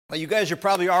Well, you guys are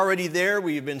probably already there.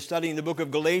 We've been studying the book of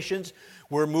Galatians.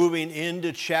 We're moving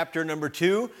into chapter number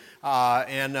 2,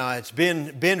 and it's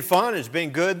been fun. It's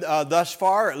been good thus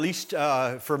far, at least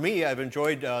for me. I've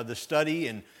enjoyed the study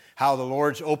and how the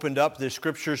Lord's opened up the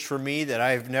scriptures for me that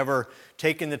I've never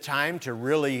taken the time to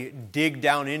really dig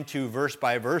down into verse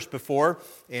by verse before.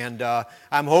 And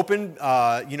I'm hoping,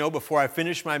 before I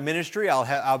finish my ministry,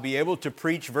 I'll be able to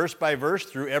preach verse by verse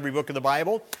through every book of the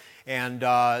Bible. And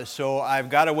so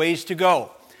I've got a ways to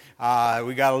go.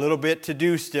 We got a little bit to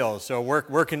do still, so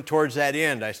working towards that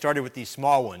end. I started with these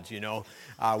small ones,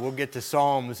 We'll get to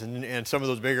Psalms and some of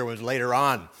those bigger ones later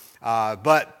on.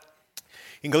 But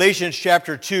in Galatians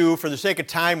chapter 2, for the sake of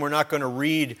time, we're not going to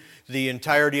read the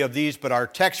entirety of these, but our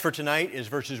text for tonight is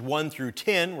verses 1 through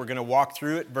 10. We're going to walk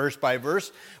through it verse by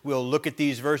verse. We'll look at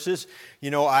these verses.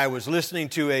 I was listening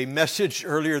to a message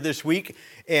earlier this week,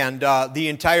 and the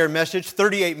entire message,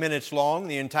 38 minutes long,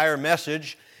 the entire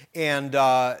message, and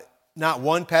not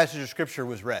one passage of Scripture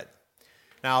was read.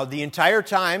 Now, the entire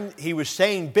time he was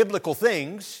saying biblical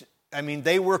things,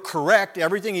 they were correct.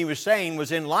 Everything he was saying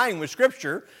was in line with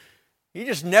Scripture. He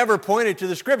just never pointed to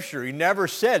the Scripture. He never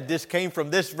said this came from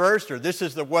this verse or this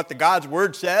is what the God's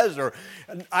Word says. Or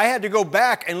I had to go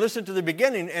back and listen to the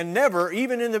beginning, and never,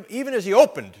 even as he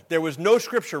opened, there was no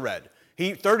Scripture read.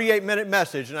 38-minute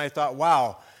message, and I thought,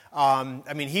 wow.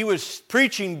 He was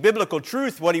preaching biblical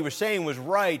truth. What he was saying was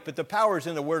right, but the power is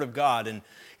in the Word of God,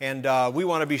 and we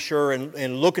want to be sure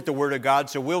and look at the Word of God.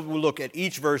 So we'll look at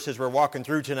each verse as we're walking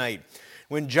through tonight.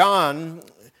 When John,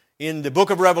 in the book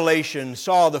of Revelation,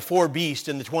 saw the 4 beasts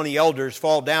and the 20 elders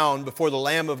fall down before the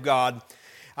Lamb of God,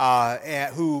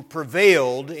 who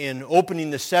prevailed in opening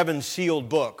the 7-sealed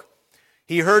book,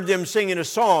 he heard them singing a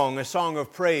song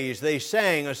of praise. They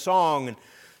sang a song, and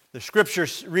the Scripture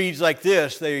reads like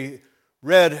this: They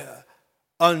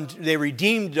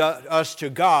redeemed us to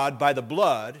God by the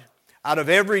blood out of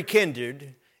every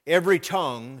kindred, every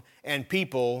tongue, and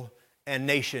people and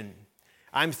nation.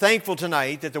 I'm thankful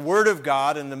tonight that the Word of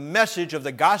God and the message of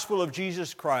the gospel of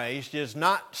Jesus Christ is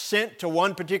not sent to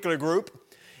one particular group.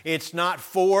 It's not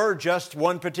for just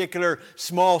one particular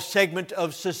small segment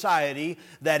of society,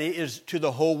 that it is to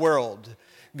the whole world.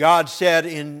 God said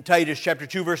in Titus chapter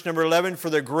 2, verse number 11, "For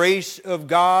the grace of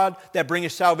God that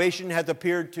bringeth salvation hath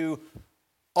appeared to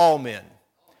all men."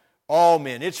 All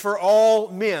men. It's for all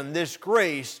men, this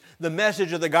grace, the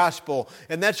message of the gospel.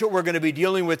 And that's what we're going to be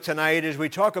dealing with tonight as we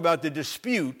talk about the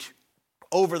dispute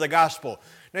over the gospel.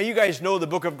 Now, you guys know the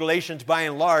book of Galatians, by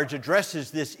and large,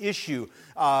 addresses this issue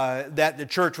that the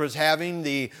church was having,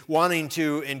 the wanting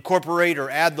to incorporate or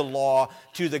add the law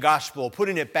to the gospel,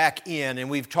 putting it back in. And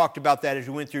we've talked about that as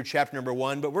we went through chapter number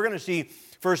 1. But we're going to see,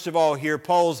 first of all, here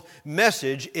Paul's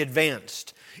message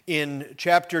advanced in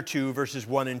chapter 2, verses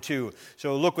 1 and 2.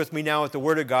 So look with me now at the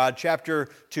Word of God, chapter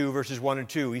 2, verses 1 and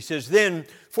 2. He says, "Then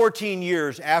 14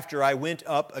 years after I went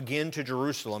up again to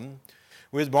Jerusalem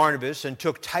with Barnabas, and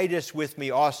took Titus with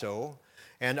me also,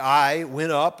 and I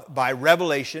went up by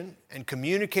revelation and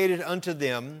communicated unto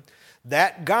them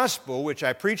that gospel which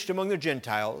I preached among the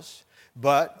Gentiles,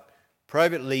 but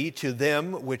privately to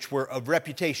them which were of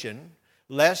reputation,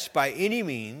 lest by any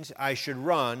means I should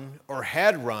run or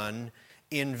had run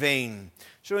in vain."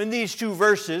 So in these 2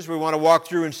 verses, we want to walk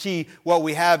through and see what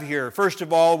we have here. First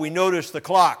of all, we notice the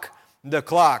clock. The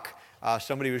clock.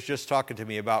 Somebody was just talking to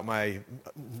me about my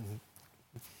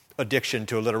addiction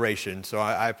to alliteration, so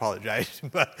I apologize.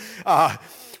 But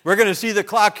we're going to see the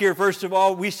clock here. First of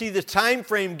all, we see the time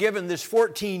frame given, this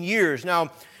 14 years.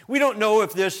 Now, we don't know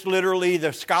if this literally,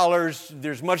 the scholars,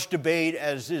 there's much debate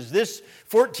as is this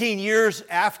 14 years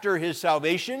after his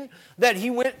salvation that he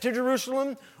went to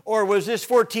Jerusalem, or was this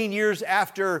 14 years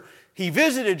after he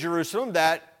visited Jerusalem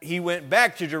that he went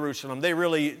back to Jerusalem? They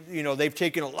really, they've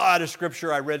taken a lot of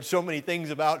scripture. I read so many things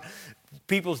about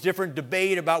people's different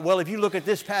debate about, well, if you look at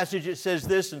this passage, it says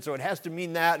this, and so it has to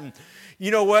mean that. And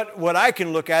you know what I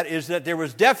can look at is that there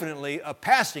was definitely a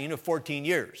passing of 14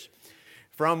 years.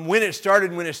 From when it started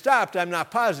and when it stopped, I'm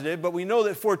not positive, but we know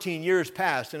that 14 years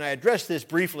passed. And I addressed this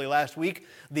briefly last week,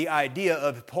 the idea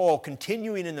of Paul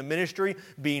continuing in the ministry,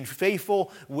 being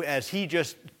faithful as he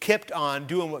just kept on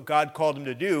doing what God called him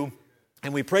to do.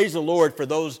 And we praise the Lord for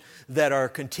those that are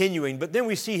continuing. But then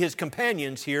we see his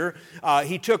companions here.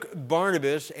 He took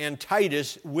Barnabas and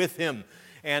Titus with him.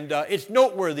 And it's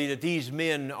noteworthy that these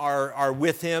men are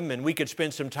with him. And we could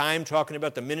spend some time talking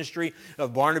about the ministry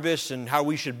of Barnabas and how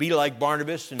we should be like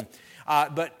Barnabas.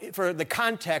 But for the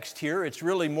context here, it's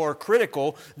really more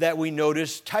critical that we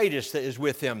notice Titus that is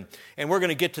with him. And we're going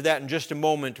to get to that in just a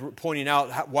moment, pointing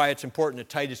out why it's important that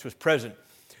Titus was present.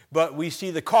 But we see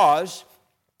the cause.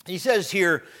 He says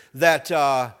here that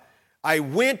I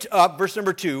went up, verse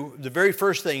number 2, the very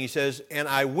first thing he says, and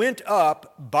I went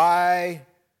up by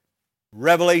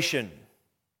revelation.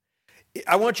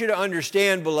 I want you to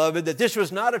understand, beloved, that this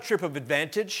was not a trip of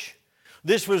advantage.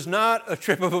 This was not a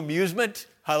trip of amusement.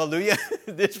 Hallelujah.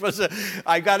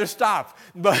 I got to stop.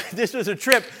 But this was a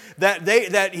trip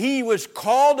that he was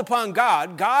called upon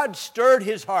God. God stirred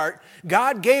his heart.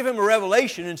 God gave him a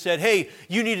revelation and said, hey,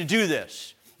 you need to do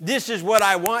this. This is what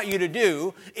I want you to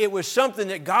do. It was something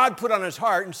that God put on his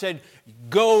heart and said,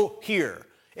 go here.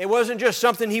 It wasn't just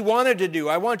something he wanted to do.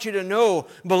 I want you to know,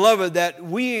 beloved, that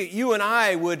you and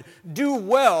I would do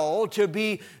well to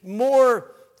be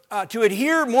more, to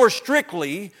adhere more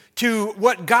strictly to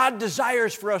what God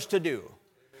desires for us to do.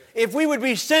 If we would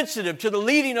be sensitive to the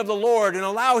leading of the Lord and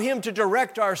allow him to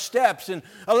direct our steps and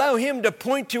allow him to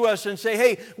point to us and say,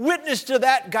 hey, witness to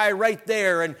that guy right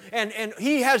there. And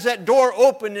he has that door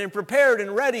open and prepared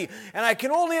and ready. And I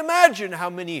can only imagine how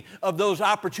many of those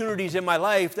opportunities in my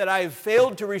life that I've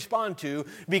failed to respond to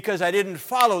because I didn't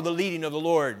follow the leading of the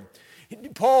Lord.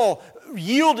 Paul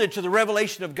yielded to the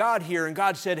revelation of God here, and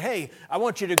God said, hey, I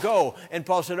want you to go. And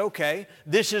Paul said, okay,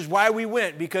 this is why we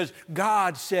went, because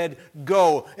God said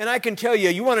go. And I can tell you,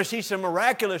 you want to see some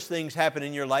miraculous things happen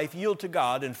in your life, yield to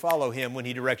God and follow him when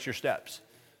he directs your steps.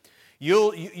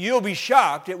 You'll be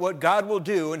shocked at what God will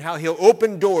do and how he'll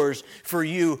open doors for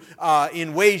you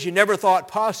in ways you never thought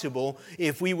possible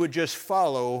if we would just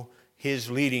follow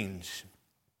his leadings.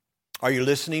 Are you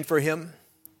listening for him?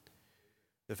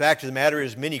 The fact of the matter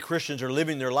is many Christians are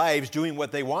living their lives doing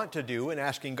what they want to do and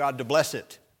asking God to bless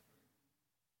it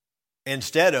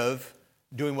instead of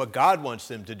doing what God wants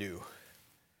them to do.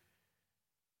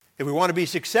 If we want to be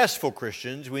successful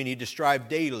Christians, we need to strive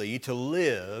daily to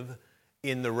live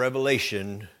in the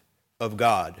revelation of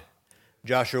God.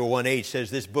 Joshua 1:8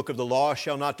 says, this book of the law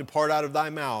shall not depart out of thy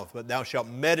mouth, but thou shalt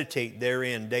meditate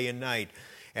therein day and night,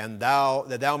 and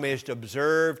that thou mayest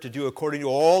observe to do according to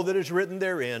all that is written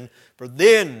therein, for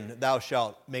then thou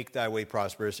shalt make thy way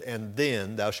prosperous, and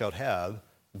then thou shalt have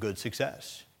good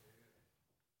success.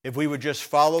 If we would just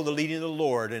follow the leading of the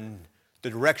Lord and the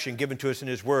direction given to us in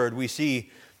his word, we see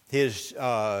his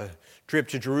trip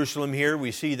to Jerusalem here.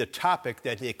 We see the topic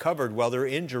that they covered while they're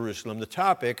in Jerusalem. The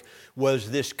topic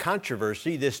was this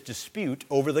controversy, this dispute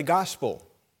over the gospel.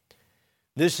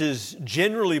 This is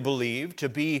generally believed to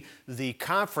be the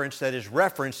conference that is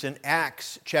referenced in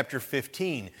Acts chapter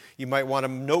 15. You might want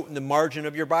to note in the margin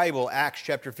of your Bible, Acts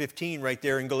chapter 15 right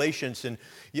there in Galatians, and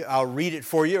I'll read it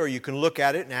for you, or you can look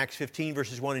at it in Acts 15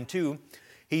 verses 1 and 2.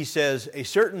 He says, a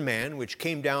certain man which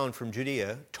came down from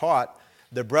Judea taught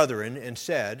the brethren and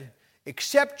said,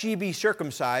 except ye be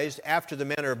circumcised after the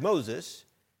manner of Moses,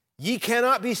 ye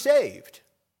cannot be saved.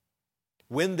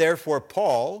 When therefore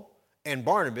Paul and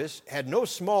Barnabas had no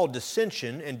small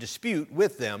dissension and dispute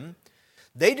with them,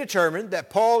 they determined that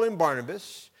Paul and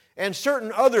Barnabas and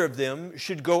certain other of them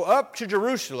should go up to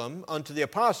Jerusalem unto the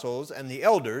apostles and the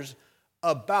elders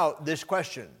about this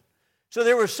question. So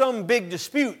there was some big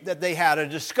dispute that they had, a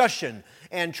discussion,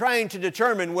 and trying to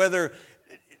determine whether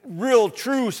real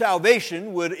true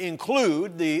salvation would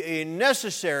include the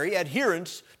necessary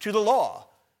adherence to the law,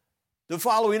 the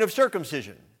following of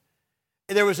circumcision.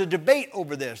 There was a debate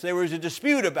over this. There was a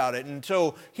dispute about it. And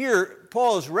so here,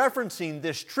 Paul is referencing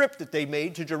this trip that they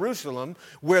made to Jerusalem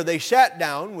where they sat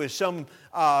down with some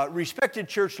respected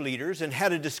church leaders and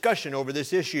had a discussion over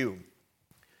this issue.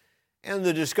 And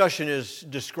the discussion is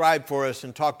described for us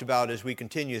and talked about as we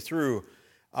continue through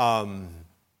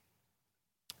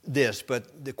this.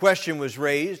 But the question was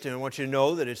raised, and I want you to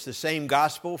know that it's the same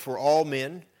gospel for all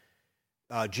men,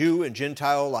 Jew and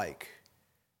Gentile alike.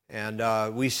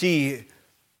 And we see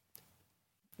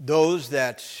those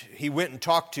that he went and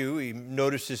talked to. He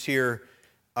notices here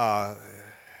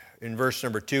in verse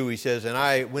number 2, he says, and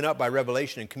I went up by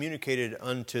revelation and communicated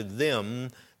unto them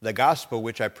the gospel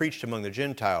which I preached among the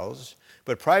Gentiles,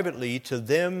 but privately to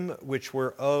them which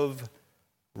were of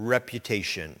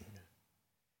reputation.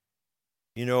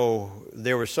 You know,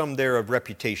 there were some there of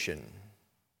reputation.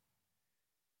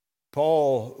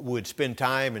 Paul would spend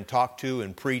time and talk to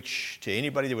and preach to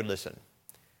anybody that would listen.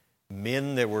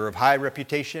 Men that were of high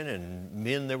reputation and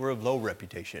men that were of low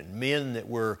reputation. Men that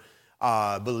were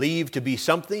believed to be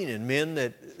something and men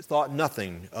that thought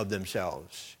nothing of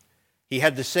themselves. He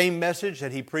had the same message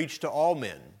that he preached to all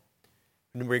men,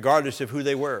 regardless of who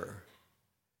they were.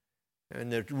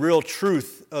 And the real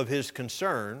truth of his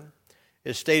concern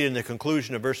is stated in the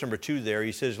conclusion of verse number 2 there.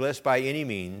 He says, lest by any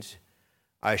means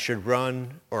I should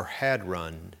run or had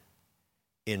run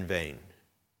in vain.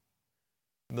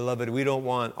 Beloved, we don't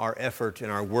want our effort and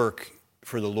our work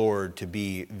for the Lord to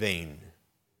be vain,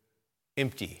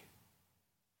 empty,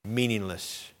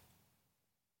 meaningless.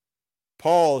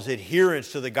 Paul's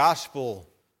adherence to the gospel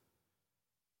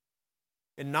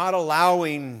and not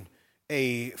allowing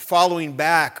a following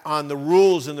back on the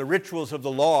rules and the rituals of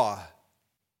the law.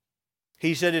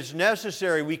 He said it's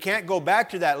necessary. We can't go back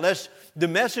to that lest the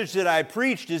message that I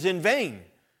preached is in vain.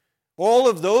 All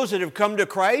of those that have come to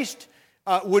Christ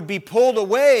would be pulled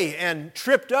away and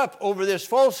tripped up over this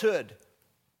falsehood.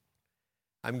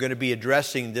 I'm going to be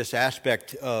addressing this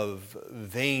aspect of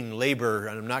vain labor,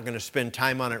 and I'm not going to spend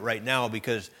time on it right now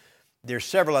because there's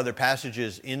several other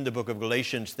passages in the book of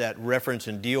Galatians that reference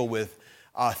and deal with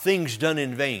things done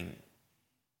in vain.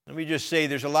 Let me just say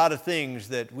there's a lot of things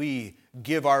that we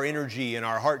give our energy and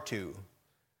our heart to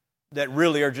that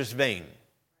really are just vain.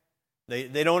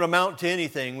 They don't amount to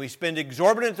anything. We spend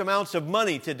exorbitant amounts of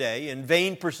money today in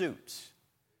vain pursuits.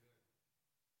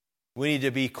 We need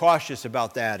to be cautious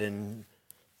about that and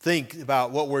think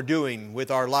about what we're doing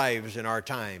with our lives and our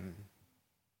time.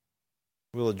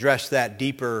 We'll address that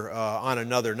deeper on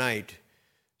another night.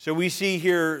 So we see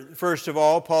here, first of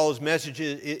all, Paul's message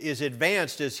is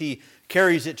advanced as he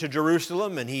carries it to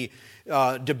Jerusalem, and he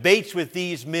debates with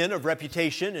these men of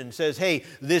reputation and says, hey,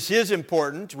 this is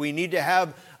important. We need to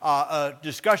have a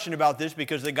discussion about this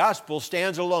because the gospel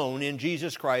stands alone in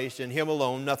Jesus Christ and Him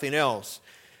alone, nothing else.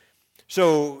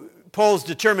 So Paul's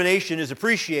determination is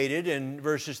appreciated in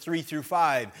verses 3 through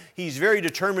 5. He's very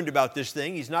determined about this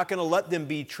thing. He's not going to let them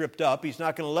be tripped up. He's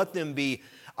not going to let them be,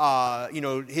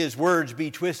 his words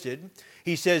be twisted.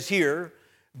 He says here,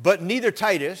 but neither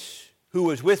Titus, who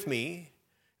was with me,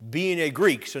 being a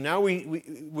Greek. So now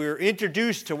we're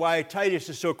introduced to why Titus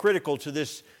is so critical to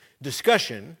this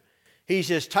discussion. He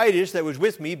says, Titus, that was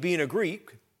with me, being a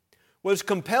Greek, was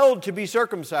compelled to be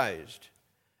circumcised,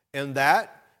 and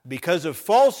that because of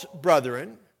false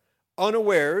brethren,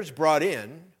 unawares brought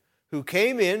in, who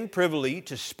came in privily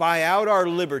to spy out our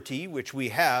liberty, which we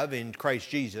have in Christ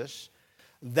Jesus,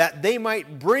 that they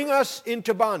might bring us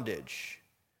into bondage,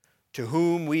 to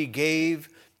whom we gave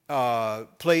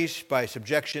place by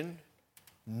subjection,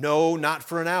 no, not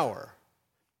for an hour,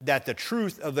 that the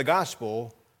truth of the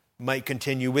gospel might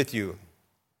continue with you.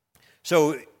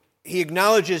 So he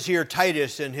acknowledges here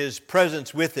Titus and his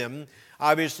presence with him.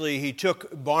 Obviously, he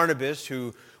took Barnabas,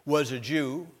 who was a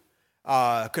Jew,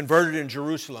 converted in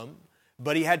Jerusalem,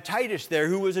 but he had Titus there,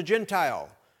 who was a Gentile.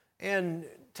 And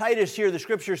Titus here, the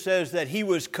scripture says that he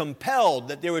was compelled,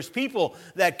 that there was people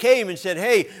that came and said,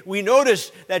 hey, we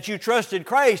notice that you trusted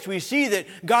Christ. We see that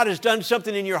God has done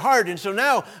something in your heart. And so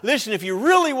now, listen, if you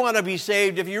really want to be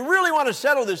saved, if you really want to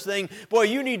settle this thing, boy,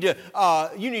 you need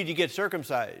to get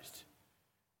circumcised.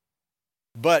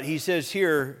 But he says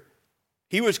here,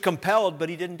 he was compelled, but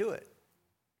he didn't do it.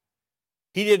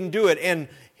 He didn't do it. And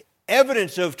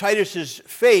evidence of Titus's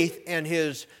faith and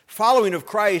his following of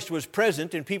Christ was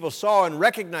present, and people saw and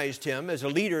recognized him as a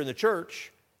leader in the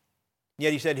church.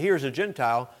 Yet he said, here's a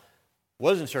Gentile,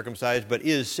 wasn't circumcised, but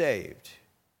is saved.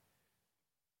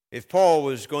 If Paul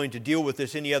was going to deal with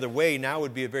this any other way, now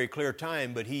would be a very clear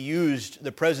time, but he used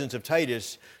the presence of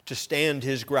Titus to stand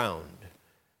his ground.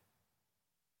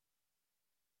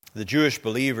 The Jewish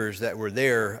believers that were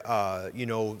there,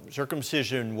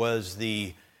 circumcision was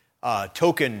the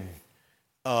token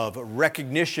of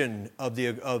recognition of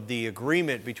the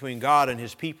agreement between God and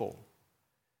His people.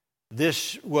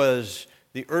 This was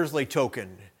the earthly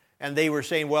token. And they were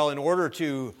saying, well, in order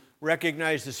to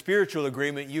recognize the spiritual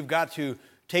agreement, you've got to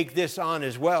take this on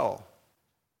as well.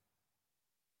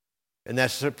 And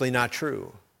that's simply not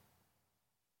true.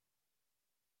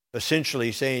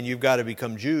 Essentially saying you've got to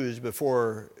become Jews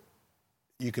before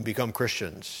you can become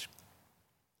Christians.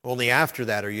 Only after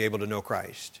that are you able to know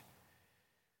Christ.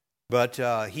 But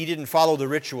he didn't follow the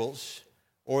rituals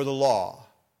or the law.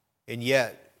 And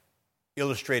yet,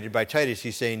 illustrated by Titus,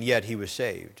 he's saying, yet he was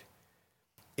saved.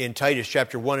 In Titus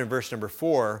chapter 1 and verse number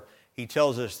 4, he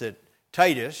tells us that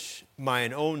Titus,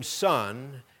 mine own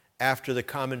son, after the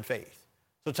common faith.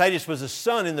 So Titus was a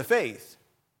son in the faith,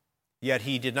 yet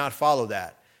he did not follow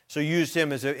that. So used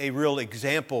him as a real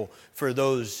example for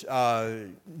those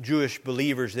Jewish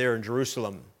believers there in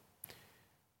Jerusalem.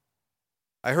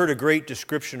 I heard a great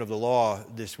description of the law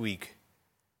this week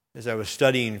as I was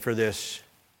studying for this.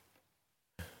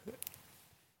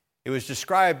 It was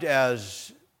described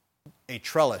as a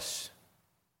trellis.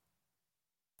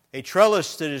 A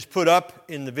trellis that is put up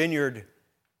in the vineyard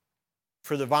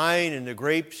for the vine and the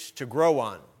grapes to grow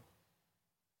on.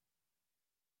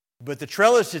 But the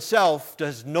trellis itself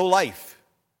does no life.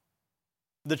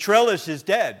 The trellis is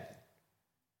dead.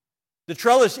 The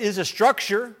trellis is a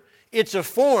structure. It's a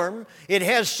form. It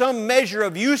has some measure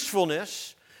of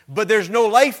usefulness, but there's no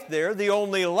life there. The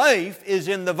only life is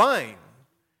in the vine.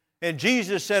 And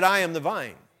Jesus said, I am the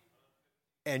vine,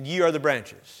 and ye are the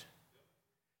branches.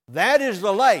 That is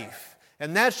the life.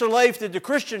 And that's the life that the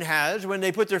Christian has when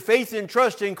they put their faith and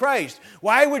trust in Christ.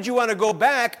 Why would you want to go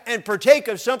back and partake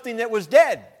of something that was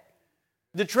dead?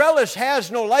 The trellis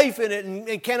has no life in it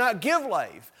and cannot give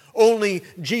life. Only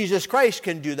Jesus Christ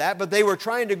can do that, but they were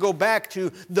trying to go back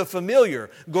to the familiar,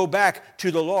 go back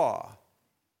to the law.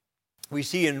 We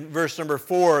see in verse number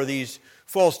 4 these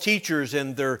false teachers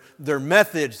and their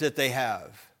methods that they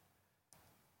have.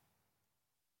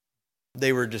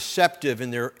 They were deceptive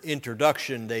in their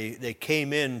introduction. They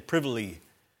came in privily.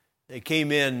 They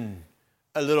came in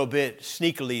a little bit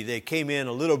sneakily. They came in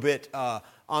a little bit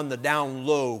on the down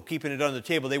low, keeping it on the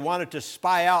table. They wanted to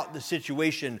spy out the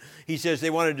situation. He says they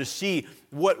wanted to see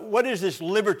what is this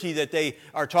liberty that they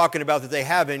are talking about that they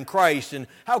have in Christ, and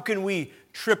how can we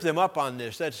trip them up on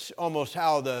this? That's almost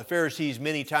how the Pharisees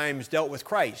many times dealt with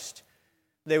Christ.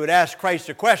 They would ask Christ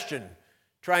a question,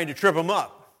 trying to trip him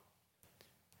up.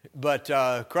 But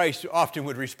Christ often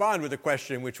would respond with a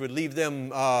question which would leave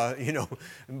them,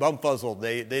 bumfuzzled.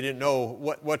 They didn't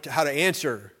know how to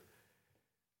answer.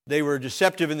 They were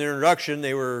deceptive in their introduction.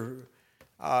 They were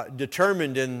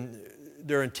determined in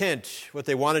their intent, what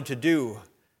they wanted to do.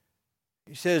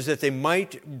 He says that they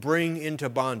might bring into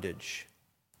bondage.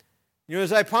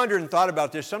 As I pondered and thought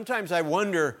about this, sometimes I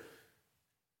wonder,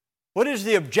 what is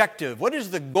the objective? What is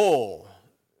the goal?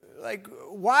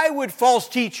 Why would false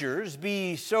teachers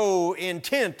be so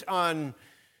intent on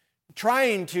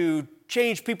trying to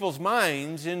change people's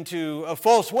minds into a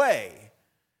false way?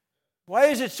 Why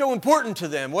is it so important to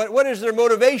them? What is their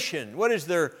motivation? What is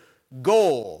their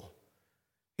goal?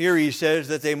 Here he says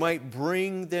that they might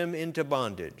bring them into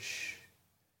bondage.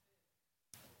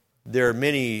 There are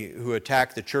many who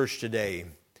attack the church today.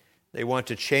 They want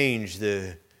to change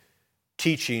the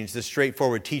teachings, the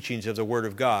straightforward teachings of the Word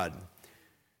of God.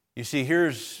 You see,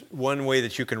 here's one way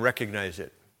that you can recognize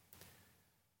it.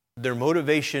 Their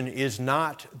motivation is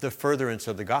not the furtherance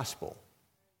of the gospel.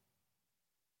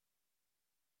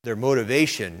 Their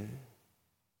motivation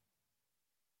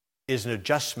is an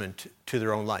adjustment to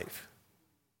their own life.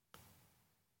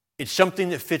 It's something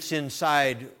that fits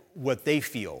inside what they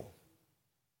feel.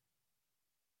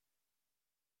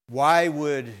 Why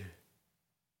would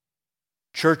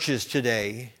churches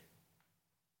today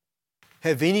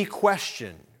have any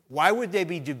question? Why would they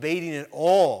be debating at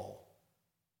all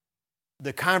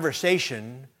the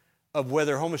conversation of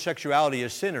whether homosexuality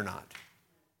is sin or not?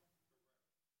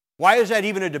 Why is that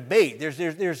even a debate?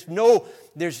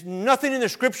 There's nothing in the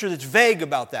Scripture that's vague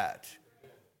about that.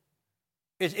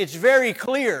 It's very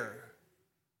clear.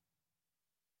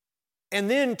 And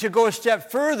then to go a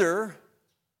step further,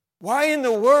 why in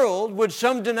the world would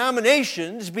some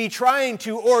denominations be trying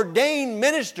to ordain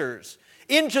ministers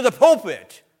into the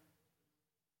pulpit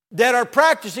that are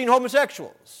practicing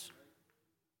homosexuals?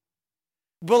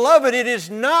 Beloved, it is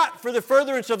not for the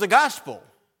furtherance of the gospel.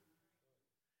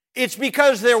 It's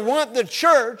because they want the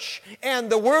church and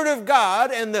the Word of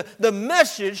God and the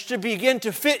message to begin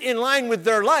to fit in line with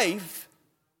their life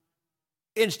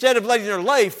instead of letting their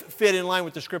life fit in line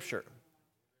with the Scripture.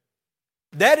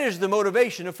 That is the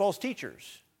motivation of false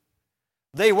teachers.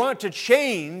 They want to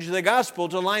change the gospel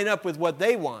to line up with what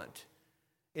they want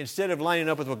instead of lining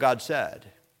up with what God said.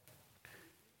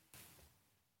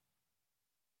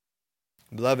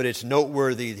 Beloved, it's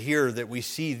noteworthy here that we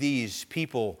see these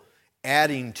people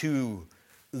adding to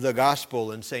the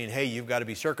gospel and saying, hey, you've got to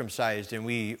be circumcised. And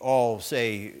we all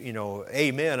say,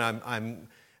 amen.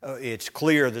 It's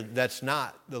clear that that's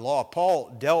not the law.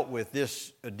 Paul dealt with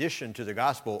this addition to the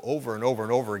gospel over and over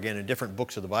and over again in different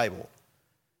books of the Bible.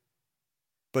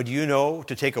 But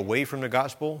to take away from the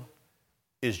gospel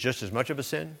is just as much of a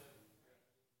sin.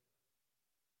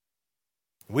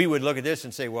 We would look at this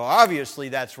and say, well, obviously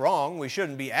that's wrong. We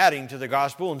shouldn't be adding to the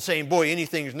gospel and saying, boy,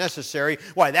 anything's necessary.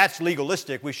 Why, that's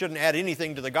legalistic. We shouldn't add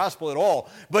anything to the gospel at all.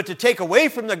 But to take away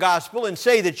from the gospel and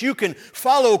say that you can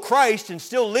follow Christ and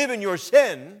still live in your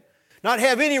sin, not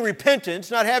have any repentance,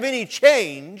 not have any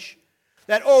change,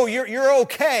 that, you're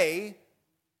okay,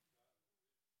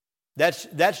 that's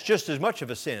just as much of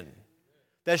a sin.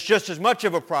 That's just as much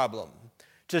of a problem.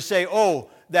 To say,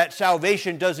 that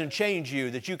salvation doesn't change you,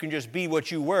 that you can just be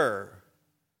what you were.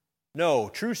 No,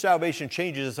 true salvation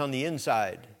changes us on the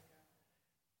inside.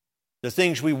 The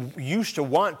things we used to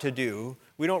want to do,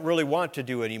 we don't really want to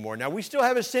do anymore. Now, we still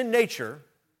have a sin nature,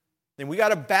 and we got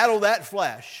to battle that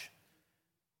flesh.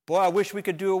 Boy, I wish we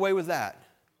could do away with that.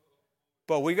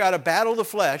 But we got to battle the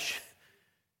flesh.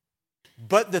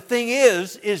 But the thing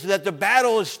is that the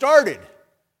battle has started.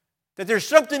 That there's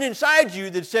something inside you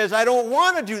that says, I don't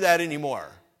want to do that anymore.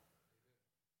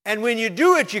 And when you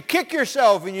do it, you kick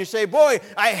yourself and you say, boy,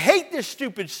 I hate this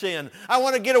stupid sin. I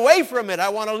want to get away from it. I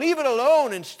want to leave it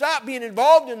alone and stop being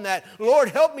involved in that. Lord,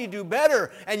 help me do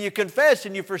better. And you confess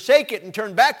and you forsake it and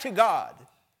turn back to God.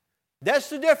 That's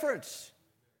the difference.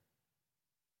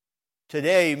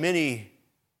 Today, many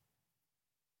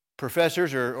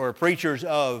professors or preachers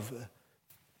of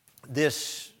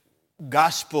this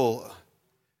gospel,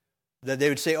 that they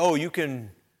would say, oh, you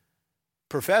can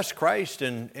profess Christ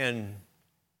and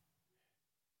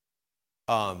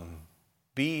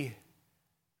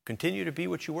continue to be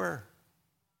what you were.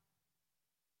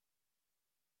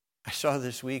 I saw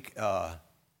this week, I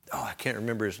can't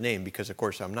remember his name because, of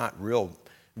course, I'm not real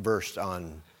versed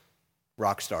on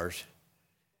rock stars.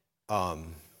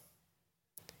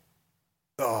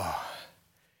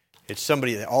 It's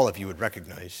somebody that all of you would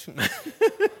recognize.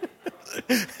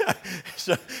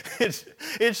 So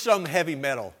it's some heavy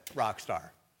metal rock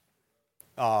star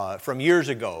from years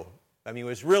ago. I mean, it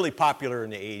was really popular in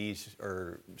the 80s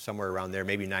or somewhere around there,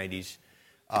 maybe 90s.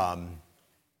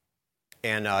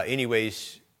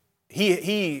 Anyways,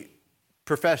 he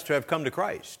professed to have come to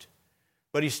Christ,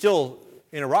 but he's still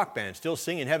in a rock band, still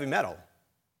singing heavy metal.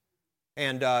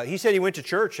 And he said he went to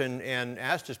church and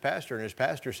asked his pastor, and his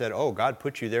pastor said, oh, God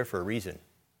put you there for a reason.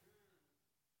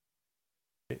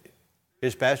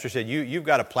 His pastor said, you've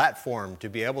got a platform to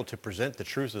be able to present the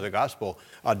truth of the gospel.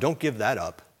 Don't give that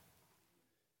up.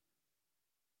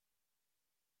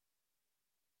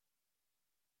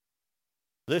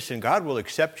 Listen, God will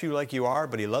accept you like you are,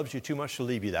 but He loves you too much to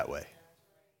leave you that way.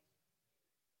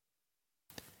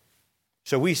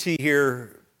 So we see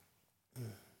here,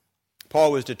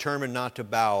 Paul was determined not to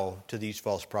bow to these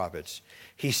false prophets.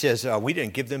 He says, we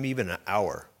didn't give them even an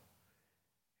hour.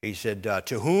 He said,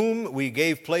 to whom we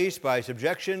gave place by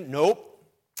subjection? Nope,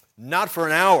 not for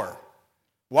an hour.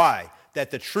 Why?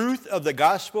 That the truth of the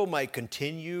gospel might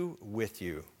continue with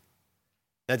you.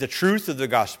 That the truth of the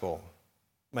gospel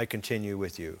might continue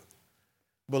with you.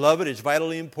 Beloved, it's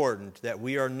vitally important that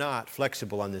we are not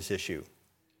flexible on this issue.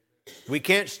 We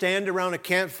can't stand around a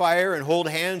campfire and hold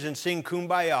hands and sing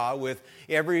Kumbaya with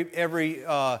every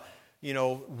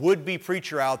would-be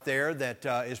preacher out there that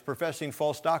is professing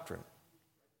false doctrine.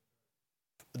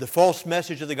 The false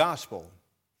message of the gospel.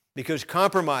 Because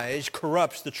compromise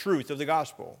corrupts the truth of the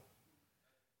gospel.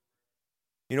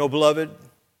 You know, beloved,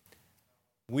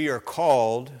 we are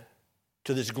called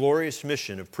to this glorious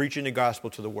mission of preaching the gospel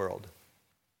to the world.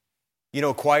 You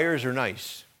know, choirs are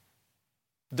nice.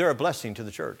 They're a blessing to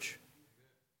the church.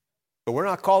 But we're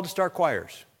not called to start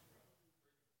choirs.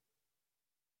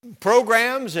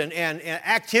 Programs and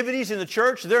activities in the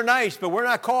church, they're nice, but we're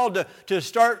not called to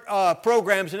start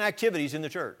programs and activities in the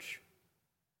church.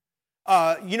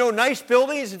 Nice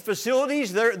buildings and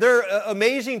facilities, they're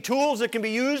amazing tools that can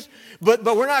be used, but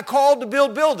we're not called to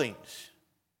build buildings.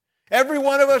 Every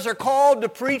one of us are called to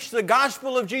preach the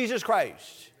gospel of Jesus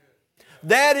Christ.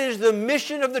 That is the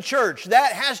mission of the church.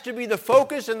 That has to be the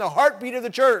focus and the heartbeat of the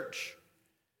church.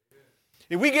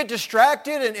 If we get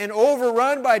distracted and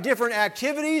overrun by different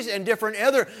activities and different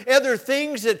other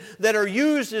things that are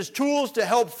used as tools to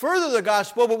help further the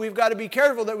gospel, but we've got to be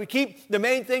careful that we keep the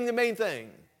main thing the main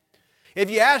thing. If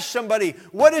you ask somebody,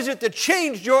 what is it that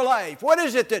changed your life? What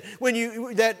is it that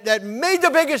that made the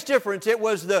biggest difference? It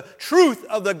was the truth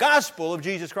of the gospel of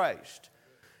Jesus Christ.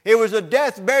 It was the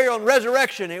death, burial, and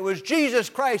resurrection. It was Jesus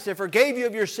Christ that forgave you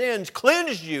of your sins,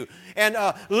 cleansed you, and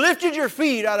lifted your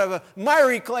feet out of a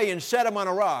miry clay and set them on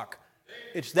a rock.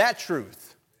 It's that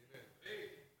truth.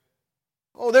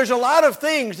 Oh, there's a lot of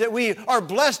things that we are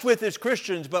blessed with as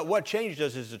Christians, but what changed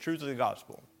us is the truth of the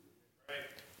gospel.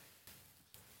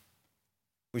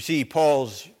 We see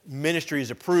Paul's ministry is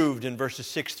approved in verses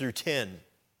 6 through 10.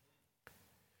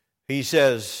 He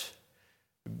says,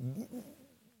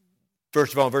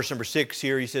 first of all, in verse number 6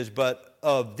 here, he says, but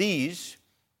of these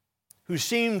who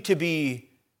seem to be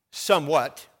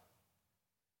somewhat,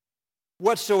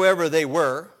 whatsoever they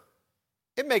were,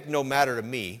 it make no matter to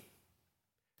me.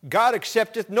 God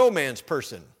accepteth no man's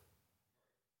person.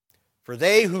 For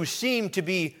they who seem to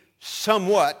be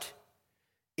somewhat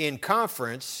in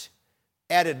conference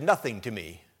added nothing to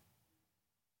me.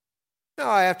 Now,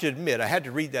 I have to admit, I had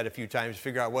to read that a few times to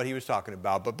figure out what he was talking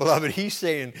about. But, beloved, he's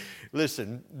saying,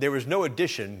 listen, there was no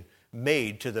addition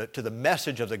made to the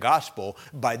message of the gospel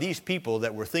by these people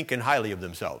that were thinking highly of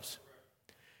themselves.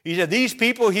 He said, these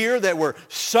people here that were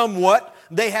somewhat,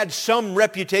 they had some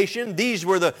reputation. These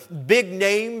were the big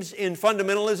names in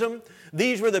fundamentalism.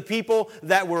 These were the people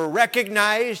that were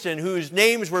recognized and whose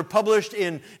names were published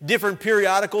in different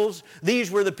periodicals. These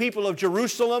were the people of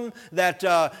Jerusalem that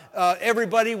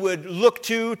everybody would look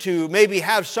to maybe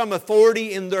have some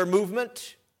authority in their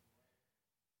movement.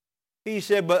 He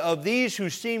said, but of these who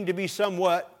seem to be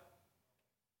somewhat,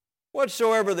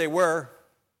 whatsoever they were,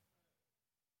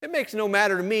 it makes no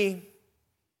matter to me.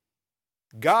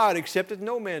 God accepteth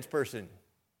no man's person.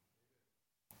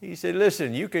 He said,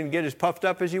 listen, you can get as puffed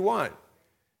up as you want.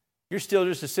 You're still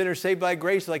just a sinner saved by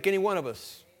grace like any one of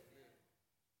us.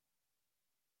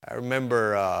 I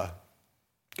remember a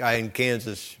guy in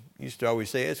Kansas used to always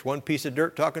say, it's one piece of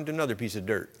dirt talking to another piece of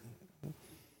dirt.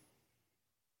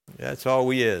 That's all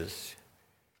we is.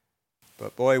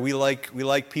 But boy, we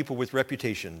like people with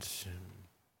reputations.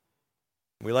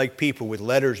 We like people with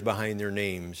letters behind their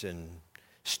names and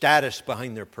status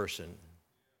behind their person.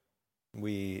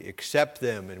 We accept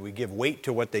them and we give weight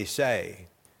to what they say,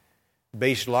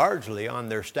 based largely on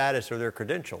their status or their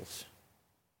credentials.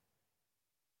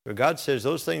 But God says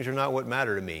those things are not what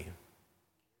matter to me.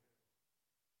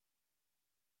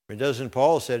 It doesn't,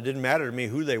 Paul said, it didn't matter to me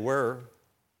who they were.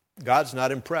 God's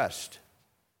not impressed.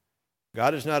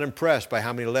 God is not impressed by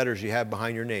how many letters you have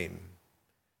behind your name.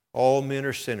 All men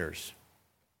are sinners.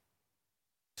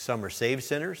 Some are saved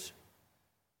sinners.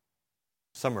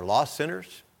 Some are lost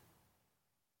sinners.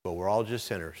 But we're all just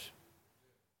sinners.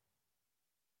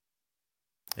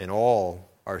 And all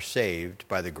are saved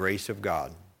by the grace of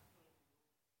God.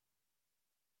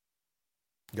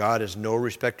 God is no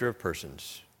respecter of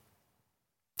persons.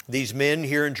 These men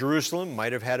here in Jerusalem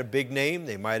might have had a big name.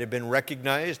 They might have been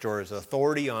recognized or as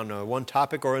authority on one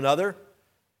topic or another.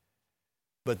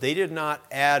 But they did not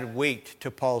add weight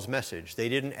to Paul's message. They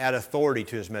didn't add authority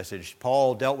to his message.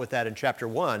 Paul dealt with that in chapter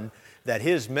 1, that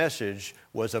his message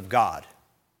was of God.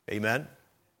 Amen?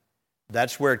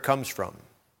 That's where it comes from.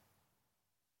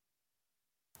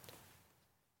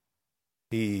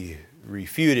 He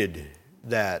refuted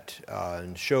that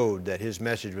and showed that his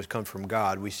message was come from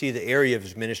God. We see the area of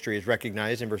his ministry is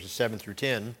recognized in verses 7 through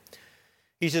 10.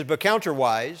 He says, but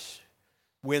counterwise,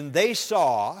 when they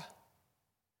saw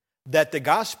that the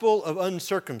gospel of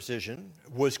uncircumcision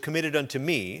was committed unto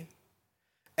me,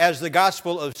 as the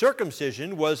gospel of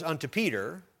circumcision was unto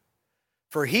Peter,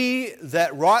 for he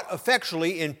that wrought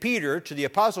effectually in Peter to the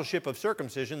apostleship of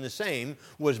circumcision, the same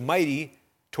was mighty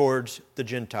towards the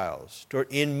Gentiles,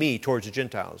 in me towards the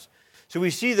Gentiles. So we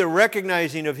see the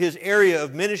recognizing of his area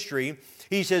of ministry.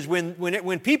 He says,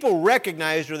 when people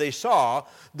recognized or they saw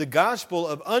the gospel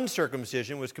of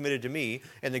uncircumcision was committed to me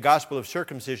and the gospel of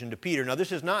circumcision to Peter. Now,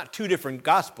 this is not two different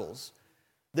gospels.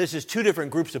 This is two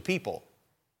different groups of people.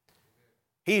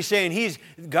 He's saying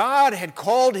God had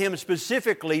called him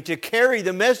specifically to carry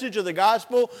the message of the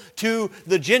gospel to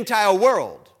the Gentile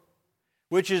world,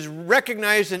 which is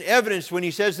recognized and evidenced when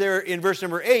he says there in verse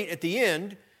number 8 at the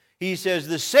end, he says,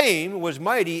 the same was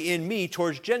mighty in me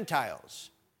towards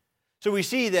Gentiles. So we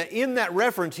see that in that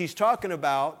reference, he's talking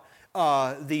about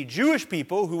the Jewish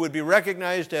people who would be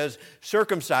recognized as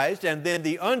circumcised, and then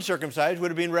the uncircumcised would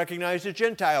have been recognized as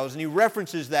Gentiles. And he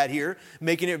references that here,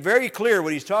 making it very clear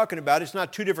what he's talking about. It's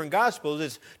not two different gospels,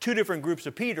 it's two different groups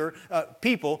of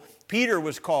people. Peter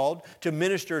was called to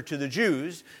minister to the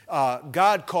Jews.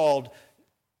 God called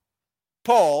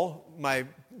Paul, my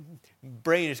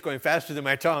brain is going faster than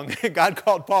my tongue. God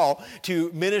called Paul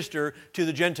to minister to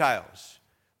the Gentiles.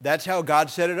 That's how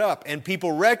God set it up. And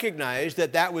people recognized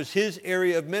that that was his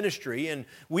area of ministry. And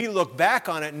we look back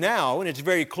on it now, and it's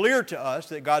very clear to us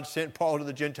that God sent Paul to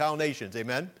the Gentile nations.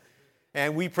 Amen?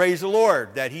 And we praise the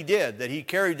Lord that he did, that he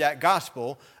carried that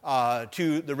gospel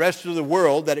to the rest of the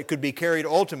world, that it could be carried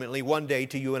ultimately one day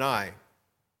to you and I.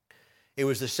 It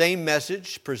was the same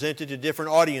message presented to different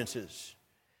audiences.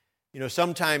 You know,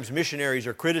 sometimes missionaries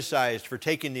are criticized for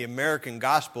taking the American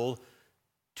gospel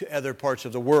to other parts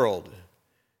of the world.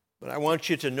 But I want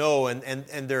you to know, and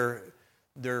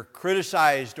they're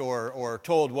criticized or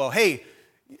told, well, hey,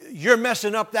 you're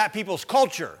messing up that people's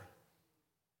culture.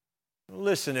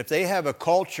 Listen, if they have a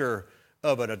culture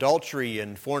of an adultery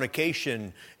and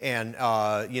fornication and,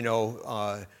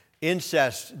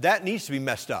 incest, that needs to be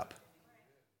messed up.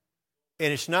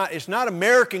 And it's not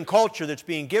American culture that's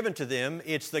being given to them.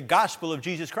 It's the gospel of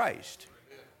Jesus Christ.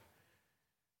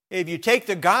 If you take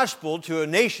the gospel to a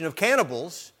nation of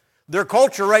cannibals, their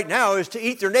culture right now is to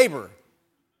eat their neighbor.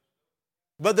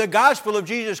 But the gospel of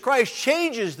Jesus Christ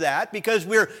changes that because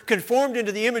we're conformed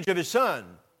into the image of his Son.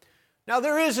 Now,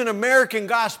 there is an American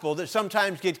gospel that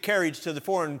sometimes gets carried to the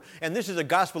foreign, and this is a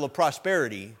gospel of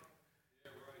prosperity.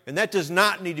 And that does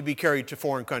not need to be carried to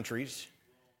foreign countries.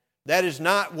 That is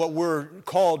not what we're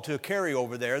called to carry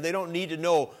over there. They don't need to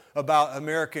know about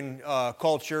American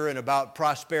culture and about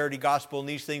prosperity gospel and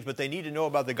these things, but they need to know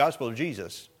about the gospel of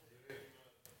Jesus.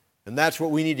 And that's what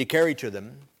we need to carry to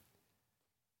them.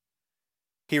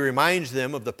 He reminds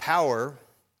them of the power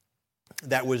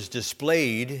that was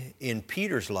displayed in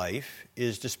Peter's life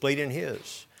is displayed in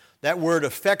his. That word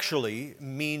effectually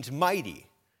means mighty.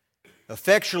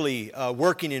 Effectually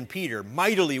working in Peter,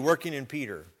 mightily working in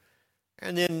Peter.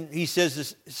 And then he says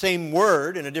the same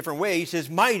word in a different way. He says,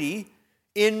 mighty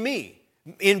in me.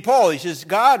 In Paul, he says,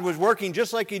 God was working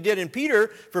just like he did in Peter.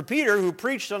 For Peter, who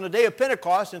preached on the day of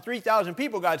Pentecost and 3,000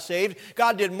 people got saved,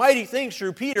 God did mighty things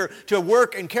through Peter to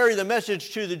work and carry the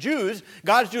message to the Jews.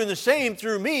 God's doing the same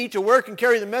through me to work and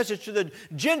carry the message to the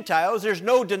Gentiles. There's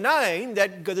no denying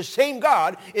that the same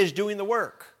God is doing the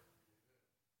work.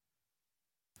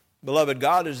 Beloved,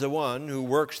 God is the one who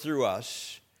works through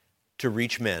us to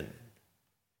reach men.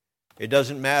 It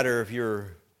doesn't matter if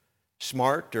you're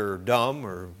smart or dumb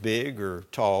or big or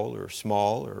tall or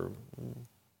small or...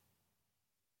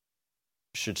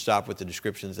 Should stop with the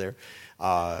descriptions there.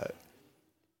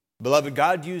 Beloved,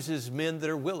 God uses men that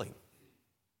are willing.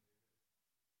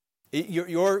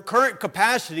 Your current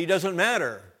capacity doesn't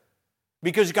matter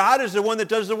because God is the one that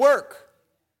does the work.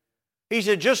 He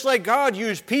said, just like God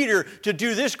used Peter to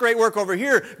do this great work over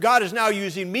here, God is now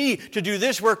using me to do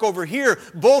this work over here,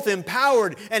 both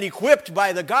empowered and equipped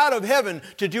by the God of heaven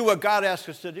to do what God asks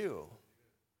us to do.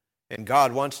 And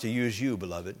God wants to use you,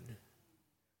 beloved.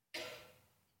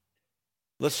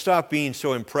 Let's stop being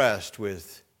so impressed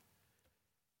with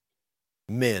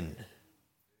men.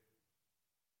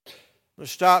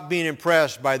 Let's stop being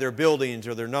impressed by their buildings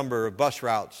or their number of bus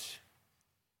routes.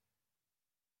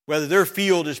 Whether their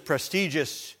field is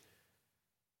prestigious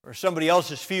or somebody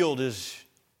else's field is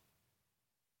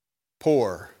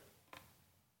poor.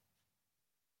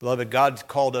 Beloved, God's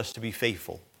called us to be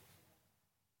faithful.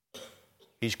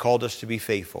 He's called us to be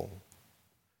faithful.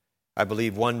 I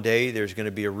believe one day there's going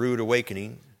to be a rude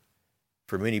awakening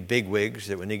for many bigwigs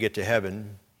that when they get to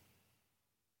heaven,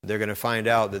 they're going to find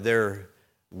out that they're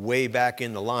way back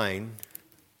in the line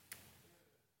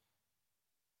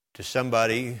to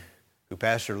somebody who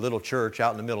pastored a little church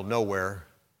out in the middle of nowhere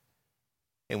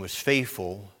and was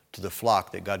faithful to the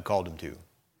flock that God called him to.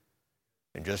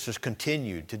 And just as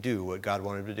continued to do what God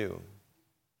wanted him to do.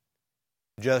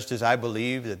 Just as I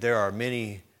believe that there are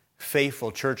many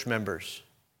faithful church members.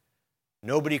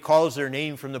 Nobody calls their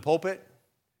name from the pulpit.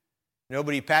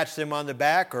 Nobody pats them on the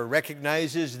back or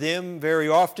recognizes them very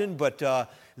often, but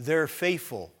they're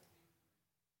faithful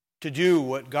to do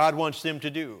what God wants them to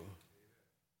do.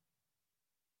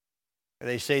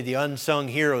 They say the unsung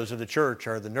heroes of the church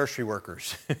are the nursery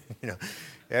workers.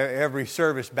 Every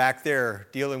service back there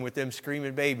dealing with them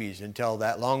screaming babies until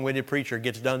that long-winded preacher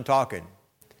gets done talking.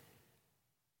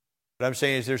 What I'm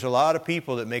saying is there's a lot of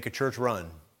people that make a church run,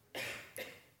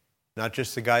 not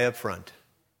just the guy up front.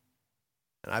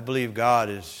 And I believe God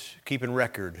is keeping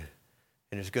record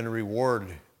and is going to reward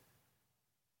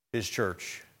his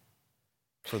church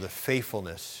for the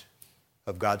faithfulness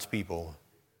of God's people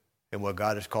and what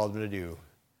God has called them to do.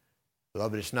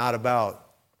 Beloved, it's not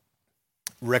about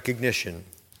recognition.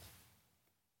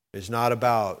 It's not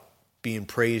about being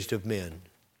praised of men.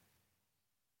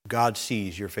 God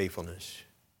sees your faithfulness.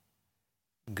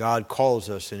 God calls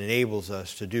us and enables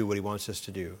us to do what he wants us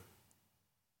to do.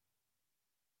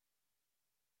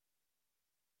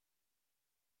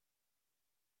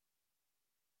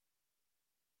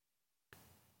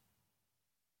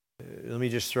 Let me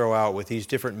just throw out with these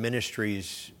different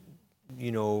ministries,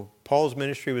 Paul's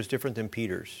ministry was different than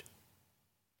Peter's.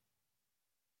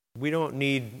 We don't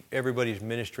need everybody's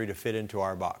ministry to fit into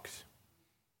our box.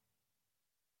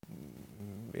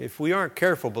 If we aren't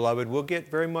careful, beloved, we'll get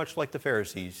very much like the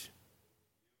Pharisees.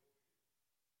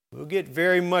 We'll get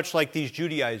very much like these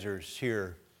Judaizers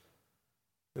here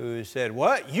who said,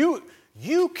 what?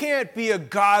 You can't be a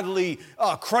godly,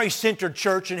 Christ-centered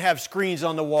church and have screens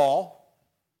on the wall.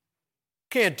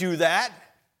 Can't do that.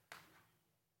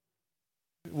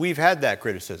 We've had that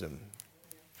criticism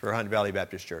for Hunt Valley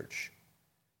Baptist Church.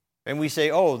 And we say,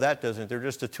 they're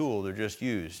just a tool, they're just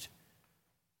used.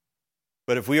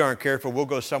 But if we aren't careful, we'll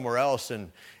go somewhere else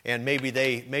and maybe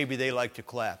they like to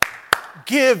clap.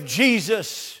 Give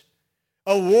Jesus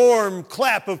a warm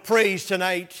clap of praise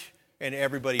tonight. And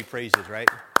everybody praises, right?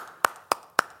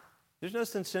 There's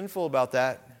nothing sinful about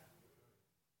that.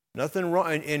 Nothing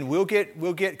wrong, and we'll get,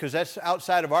 because that's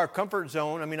outside of our comfort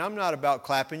zone. I mean, I'm not about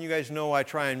clapping. You guys know I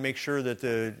try and make sure that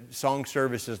the song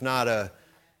service is not a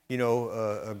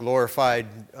glorified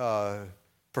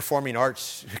performing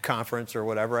arts conference or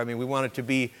whatever. I mean, we want it to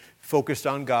be focused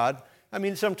on God. I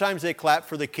mean, sometimes they clap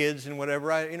for the kids and whatever.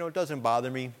 It doesn't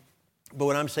bother me. But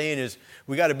what I'm saying is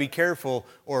we got to be careful,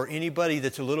 or anybody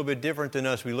that's a little bit different than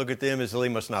us, we look at them as they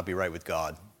must not be right with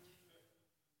God.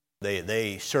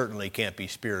 They certainly can't be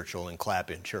spiritual and clap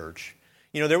in church.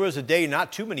 You know, there was a day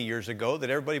not too many years ago that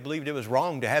everybody believed it was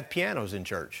wrong to have pianos in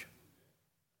church.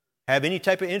 Have any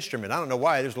type of instrument. I don't know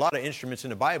why. There's a lot of instruments in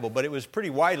the Bible, but it was pretty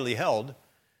widely held.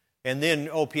 And then,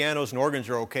 pianos and organs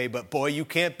are okay, but boy, you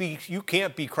can't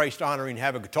be Christ honoring and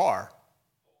have a guitar.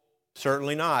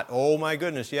 Certainly not. Oh my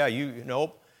goodness, yeah,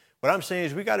 nope. What I'm saying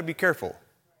is we got to be careful.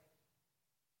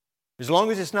 As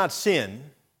long as it's not sin,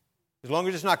 as long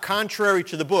as it's not contrary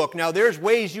to the book. Now, there's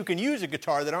ways you can use a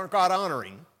guitar that aren't God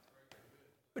honoring.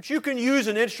 But you can use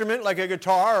an instrument like a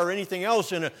guitar or anything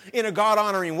else in a God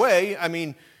honoring way. I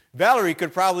mean, Valerie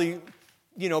could probably,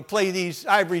 play these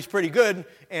ivories pretty good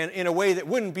and in a way that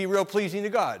wouldn't be real pleasing to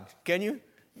God. Can you?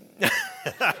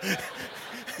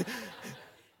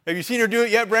 Have you seen her do it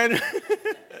yet, Brandon?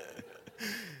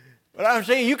 But I'm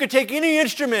saying you could take any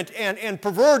instrument and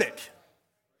pervert it.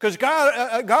 Because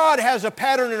God has a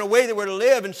pattern and a way that we're to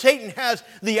live, and Satan has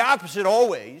the opposite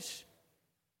always.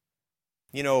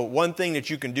 One thing that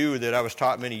you can do that I was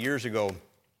taught many years ago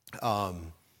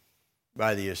when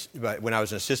I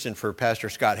was an assistant for Pastor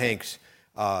Scott Hanks,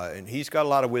 and he's got a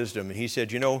lot of wisdom, and he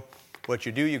said, what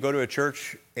you do, you go to a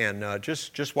church and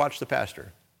just watch the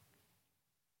pastor.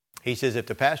 He says, if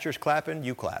the pastor's clapping,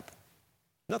 you clap.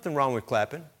 Nothing wrong with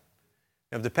clapping.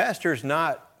 If the pastor's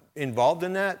not involved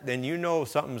in that, then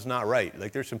something's not right.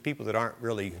 Like there's some people that aren't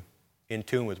really in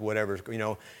tune with whatever's,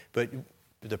 but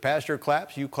if the pastor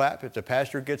claps, you clap. If the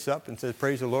pastor gets up and says,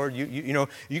 praise the Lord,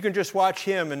 you can just watch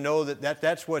him and know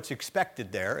that's what's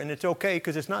expected there. And it's okay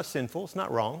because it's not sinful, it's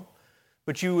not wrong.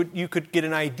 But you could get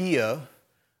an idea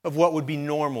of what would be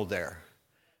normal there.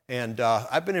 And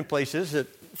I've been in places that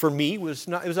for me it was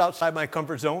outside my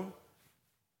comfort zone,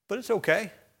 but it's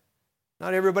okay.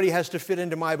 Not everybody has to fit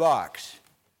into my box.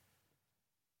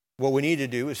 What we need to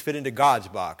do is fit into God's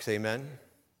box, amen?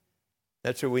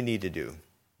 That's what we need to do.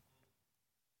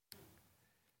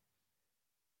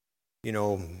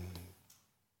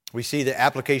 We see the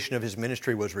application of his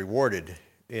ministry was rewarded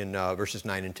in verses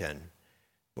 9 and 10.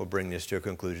 We'll bring this to a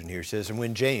conclusion here. It says, and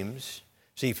when James,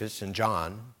 Cephas, and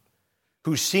John,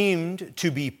 who seemed to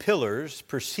be pillars,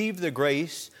 perceived the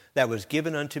grace that was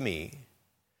given unto me,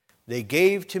 they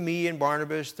gave to me and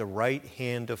Barnabas the right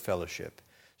hand of fellowship.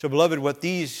 So, beloved, what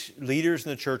these leaders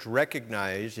in the church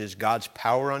recognize is God's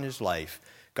power on his life,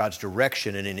 God's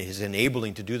direction, and in his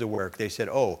enabling to do the work. They said,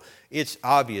 it's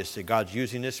obvious that God's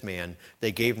using this man.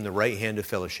 They gave him the right hand of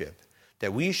fellowship,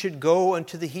 that we should go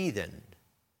unto the heathen,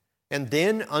 and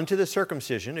then unto the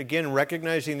circumcision. Again,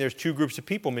 recognizing there's two groups of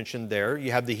people mentioned there.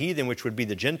 You have the heathen, which would be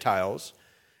the Gentiles,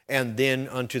 and then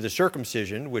unto the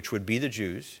circumcision, which would be the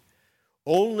Jews.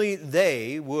 Only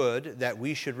they would that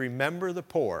we should remember the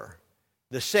poor,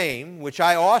 the same which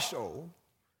I also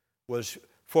was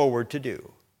forward to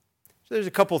do. So there's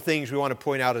a couple things we want to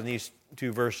point out in these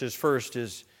two verses. First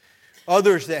is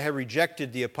others that have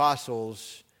rejected the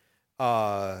apostles,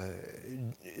 that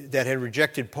had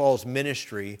rejected Paul's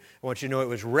ministry. I want you to know it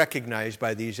was recognized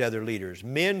by these other leaders.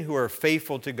 Men who are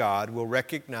faithful to God will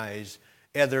recognize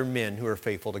other men who are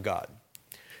faithful to God.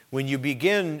 When you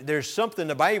begin, there's something,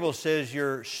 the Bible says,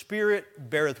 your spirit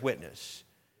beareth witness.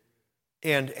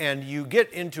 And you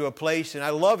get into a place, and I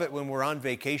love it when we're on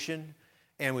vacation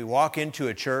and we walk into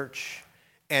a church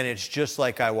and it's just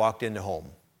like I walked into home.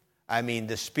 I mean,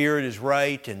 the spirit is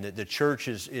right and the church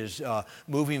is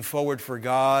moving forward for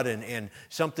God and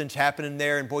something's happening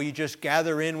there. And boy, you just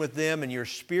gather in with them and your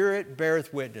spirit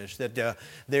beareth witness that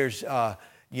there's, a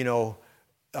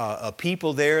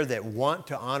people there that want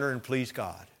to honor and please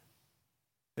God.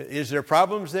 Is there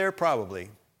problems there? Probably.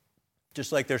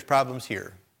 Just like there's problems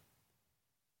here.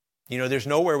 There's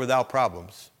nowhere without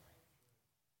problems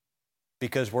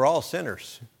because we're all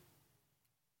sinners.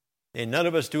 And none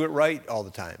of us do it right all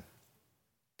the time.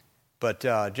 But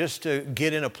just to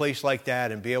get in a place like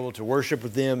that and be able to worship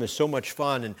with them is so much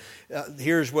fun. And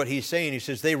here's what he's saying. He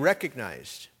says, they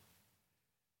recognized.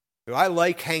 I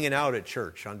like hanging out at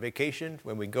church on vacation.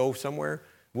 When we go somewhere,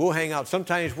 we'll hang out.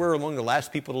 Sometimes we're among the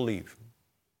last people to leave.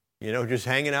 Just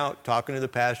hanging out, talking to the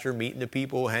pastor, meeting the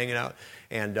people, hanging out.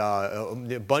 And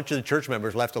a bunch of the church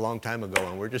members left a long time ago,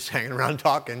 and we're just hanging around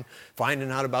talking, finding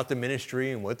out about the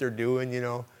ministry and what they're doing,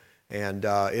 And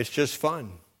it's just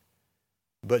fun.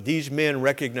 But these men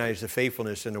recognized the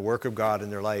faithfulness and the work of God in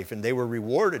their life, and they were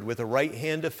rewarded with a right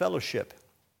hand of fellowship.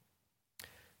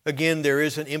 Again, there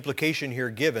is an implication here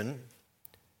given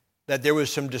that there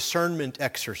was some discernment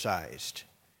exercised.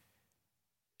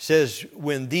 It says,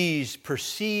 when these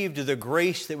perceived the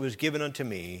grace that was given unto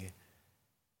me,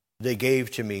 they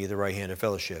gave to me the right hand of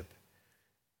fellowship.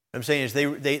 I'm saying is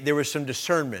there was some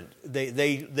discernment.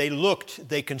 They looked,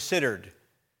 they considered.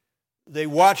 They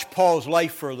watched Paul's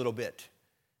life for a little bit.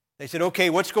 They said, okay,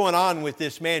 what's going on with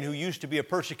this man who used to be a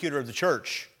persecutor of the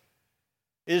church?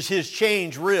 Is his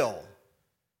change real?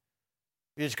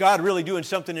 Is God really doing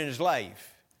something in his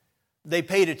life? They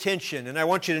paid attention, and I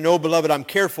want you to know, beloved, I'm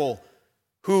careful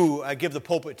who I give the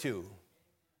pulpit to.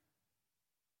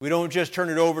 We don't just turn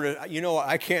it over to,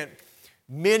 I can't,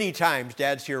 many times,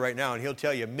 Dad's here right now, and he'll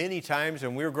tell you, many times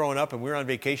when we were growing up and we were on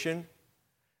vacation,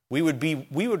 we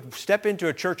would step into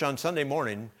a church on Sunday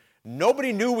morning.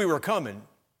 Nobody knew we were coming.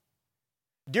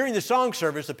 During the song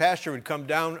service, the pastor would come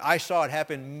down. I saw it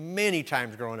happen many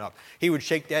times growing up. He would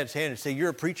shake Dad's hand and say,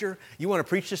 you're a preacher? You want to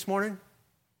preach this morning?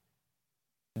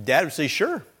 Dad would say,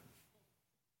 sure.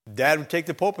 Dad would take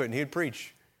the pulpit and he'd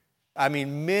preach. I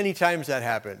mean, many times that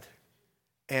happened.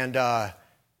 And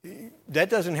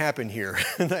that doesn't happen here.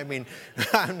 I mean,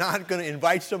 I'm not going to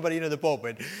invite somebody into the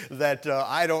pulpit that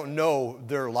I don't know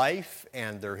their life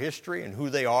and their history and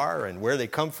who they are and where they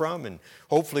come from and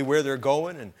hopefully where they're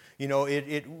going. And,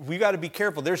 we got to be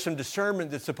careful. There's some discernment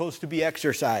that's supposed to be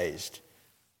exercised.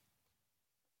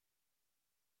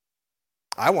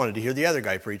 I wanted to hear the other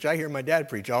guy preach. I hear my dad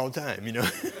preach all the time,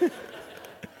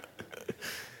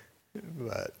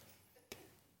 But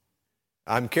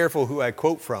I'm careful who I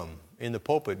quote from in the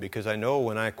pulpit, because I know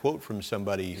when I quote from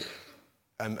somebody,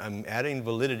 I'm adding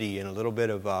validity and a little bit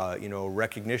of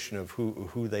recognition of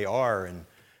who they are, and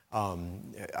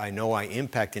I know I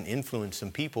impact and influence some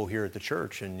people here at the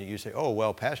church. And you say, oh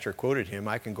well, Pastor quoted him,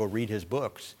 I can go read his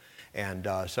books, and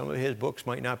some of his books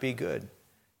might not be good.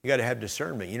 You got to have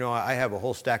discernment. I have a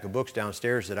whole stack of books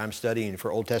downstairs that I'm studying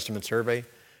for Old Testament survey.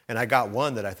 And I got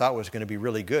one that I thought was going to be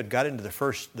really good. Got into the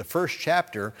first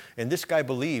chapter, and this guy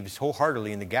believes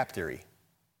wholeheartedly in the gap theory.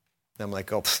 And I'm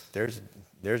like, oh, there's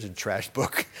a trash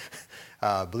book.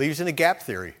 Believes in the gap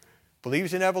theory.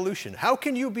 Believes in evolution. How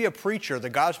can you be a preacher of the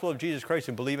gospel of Jesus Christ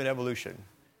and believe in evolution?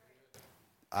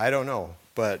 I don't know.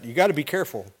 But you got to be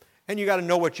careful. And you got to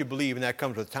know what you believe, and that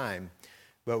comes with time.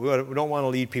 But we don't want to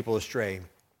lead people astray.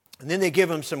 And then they give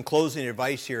them some closing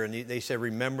advice here, and they say,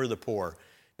 remember the poor.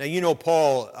 Now,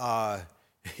 Paul,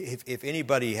 if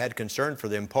anybody had concern for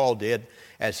them, Paul did,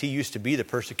 as he used to be the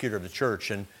persecutor of the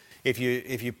church. And if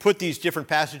you put these different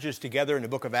passages together in the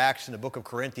book of Acts and the book of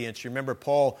Corinthians, you remember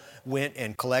Paul went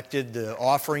and collected the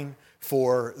offering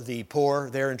for the poor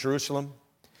there in Jerusalem.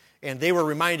 And they were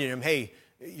reminding him, hey,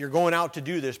 you're going out to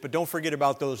do this, but don't forget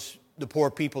about the poor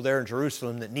people there in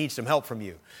Jerusalem that need some help from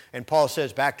you. And Paul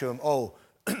says back to him, oh,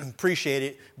 appreciate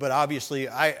it, but obviously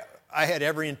I had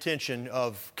every intention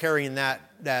of carrying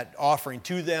that offering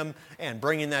to them and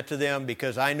bringing that to them,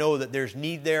 because I know that there's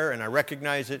need there and I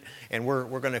recognize it, and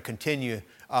we're going to continue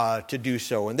to do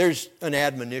so. And there's an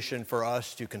admonition for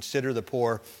us to consider the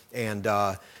poor and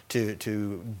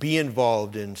to be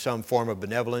involved in some form of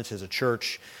benevolence as a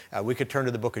church. We could turn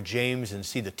to the book of James and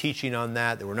see the teaching on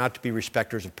that we're not to be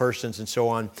respecters of persons and so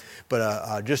on.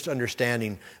 But just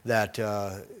understanding that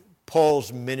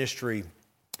Paul's ministry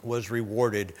was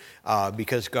rewarded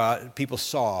because people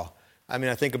saw. I mean,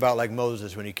 I think about like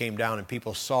Moses when he came down and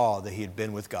people saw that he had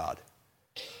been with God.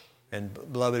 And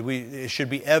beloved, it should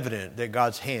be evident that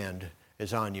God's hand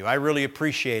is on you. I really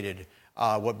appreciated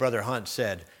what Brother Hunt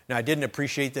said. Now, I didn't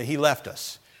appreciate that he left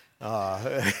us.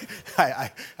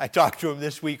 I talked to him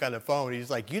this week on the phone.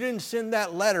 He's like, you didn't send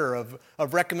that letter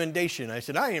of recommendation. I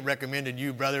said, I ain't recommended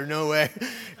you, brother. No way.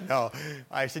 No.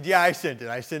 I said, yeah, I sent it.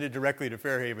 I sent it directly to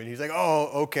Fairhaven. He's like, oh,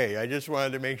 okay. I just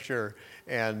wanted to make sure.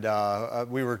 And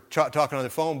we were talking on the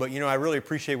phone, but, I really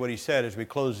appreciate what he said as we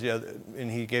closed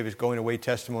and he gave his going away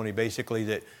testimony, basically,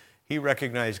 that he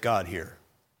recognized God here.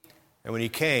 And when he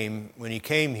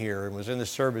came here and was in the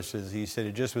services, he said,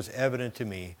 it just was evident to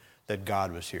me that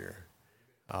God was here.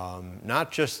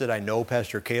 Not just that I know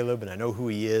Pastor Caleb and I know who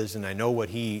he is and I know what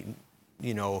he,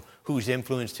 who's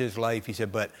influenced his life. He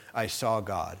said, but I saw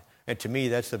God. And to me,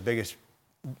 that's the biggest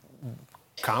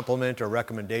compliment or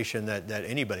recommendation that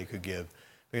anybody could give.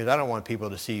 Because I don't want people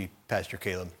to see Pastor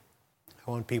Caleb.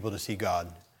 I want people to see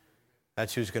God.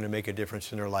 That's who's going to make a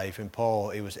difference in their life. And Paul,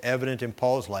 it was evident in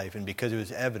Paul's life. And because it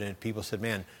was evident, people said,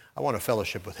 man, I want to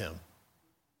fellowship with him.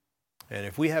 And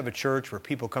if we have a church where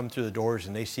people come through the doors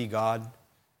and they see God,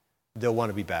 they'll want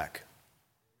to be back.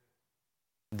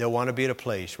 They'll want to be at a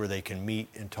place where they can meet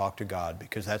and talk to God,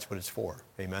 because that's what it's for.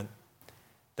 Amen?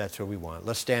 That's what we want.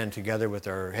 Let's stand together with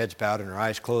our heads bowed and our eyes closed.